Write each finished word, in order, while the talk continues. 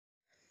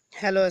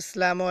Hello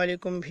আসসালামু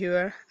আলাইকুম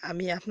viewer,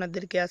 আমি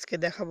আপনাদেরকে আজকে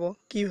দেখাবো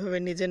কিভাবে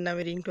নিজের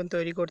নামে রিংটোন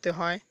তৈরি করতে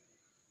হয়।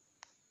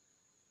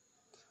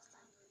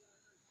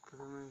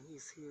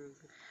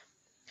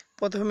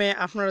 প্রথমে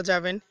আপনারা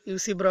যাবেন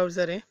ইউসি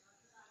ব্রাউজারে।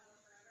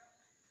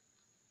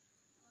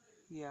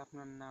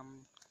 আপনার নাম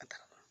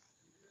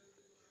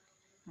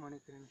মনে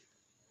করেন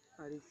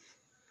আরিফ।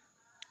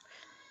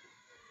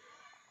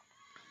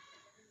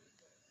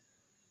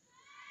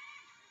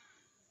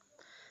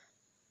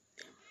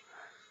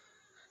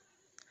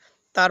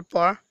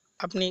 তারপর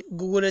আপনি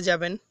গুগলে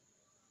যাবেন।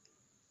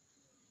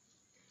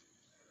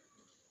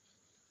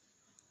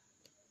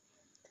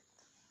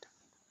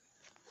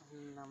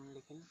 নাম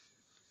লিখেন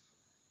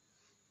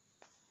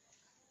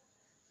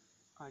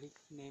আরিফ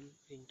নেম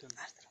রিংটোন।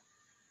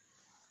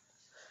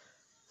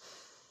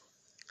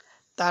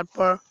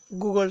 তারপর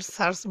গুগল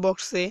সার্চ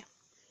বক্সে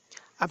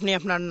আপনি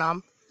আপনার নাম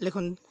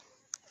লিখুন,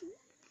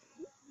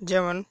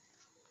 যেমন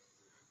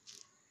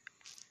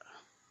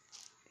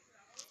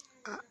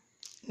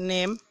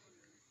name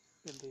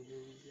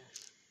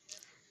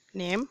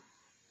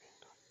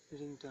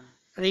ringtone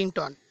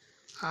ringtone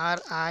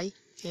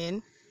RING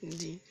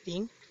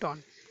ringtone.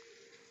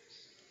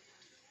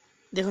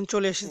 দেখুন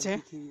চলে এসেছে।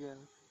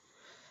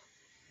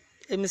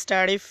 Mr.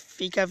 Arif,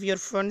 pick up your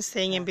phone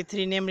saying MP3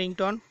 name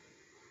ringtone.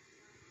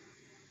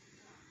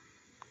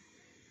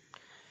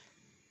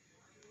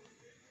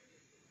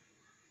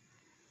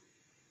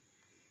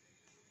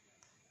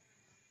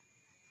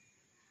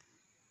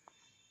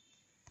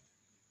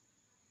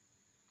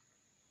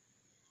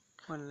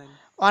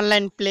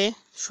 Online play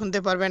শুনতে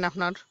পারবেন।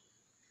 আপনার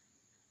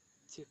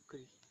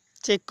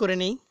চেক করে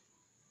নেই।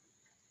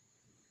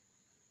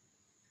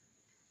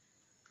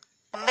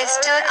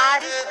 Mr.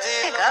 Arif,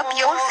 pick up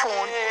your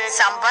phone.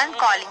 Someone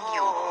calling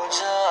you.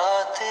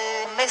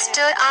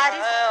 Mr.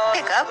 Arif,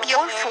 pick up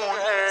your phone.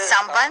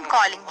 Someone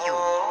calling you.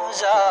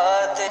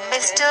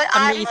 Mr.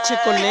 আপনি Arif, ইচ্ছে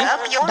করলে pick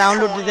up your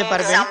download phone. দিতে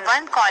পারবেন।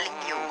 Someone calling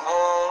you.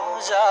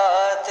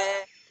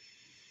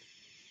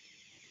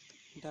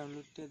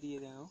 ডাউনলোডটা দিয়ে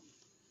দাও,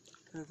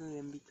 তো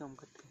এমবি কম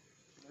করতে।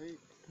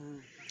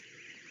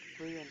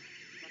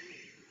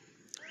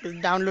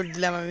 ডাউনলোড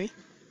দিলাম আমি।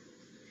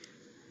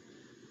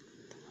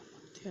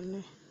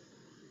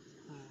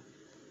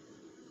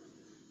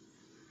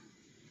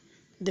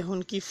 দেখুন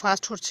কি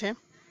ফাস্ট হচ্ছে।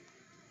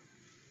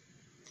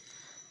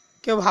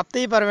 কেউ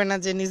ভাবতেই পারবে না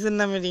যে নিজের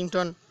নামে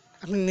রিংটোন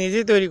আপনি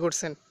নিজেই তৈরি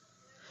করছেন।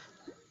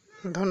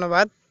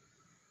 ধন্যবাদ।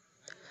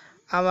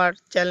 আমার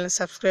চ্যানেল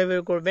সাবস্ক্রাইব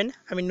করবেন।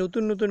 আমি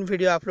নতুন নতুন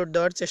ভিডিও আপলোড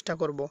দেওয়ার চেষ্টা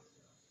করব।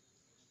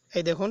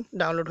 এই দেখুন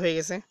ডাউনলোড হয়ে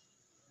গেছে।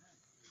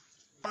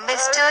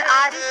 Mr.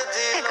 Arif,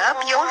 pick up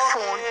your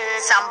phone.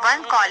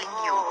 Someone calling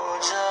you.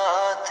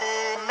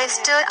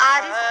 Mr.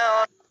 Arif,